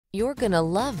You're gonna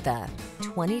love the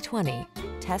 2020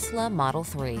 Tesla Model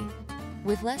 3.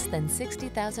 With less than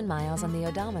 60,000 miles on the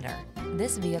odometer,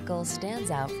 this vehicle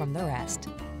stands out from the rest.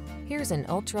 Here's an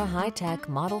ultra-high-tech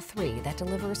Model 3 that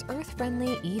delivers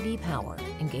earth-friendly EV power,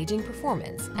 engaging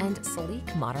performance, and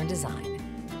sleek modern design.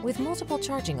 With multiple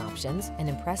charging options, an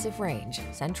impressive range,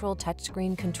 central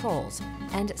touchscreen controls,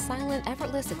 and silent,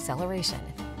 effortless acceleration,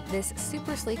 this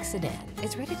super sleek sedan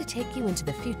is ready to take you into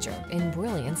the future in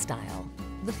brilliant style.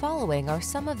 The following are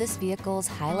some of this vehicle's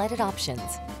highlighted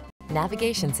options: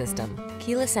 navigation system,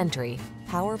 keyless entry,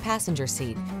 power passenger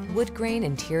seat, wood grain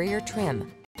interior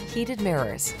trim, heated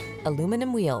mirrors,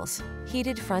 aluminum wheels,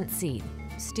 heated front seat,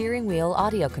 steering wheel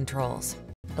audio controls,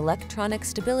 electronic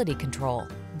stability control,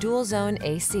 dual zone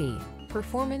AC.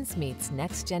 Performance meets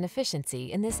next-gen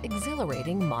efficiency in this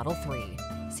exhilarating Model 3.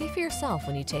 See for yourself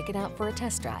when you take it out for a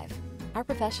test drive. Our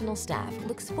professional staff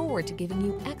looks forward to giving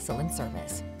you excellent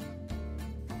service.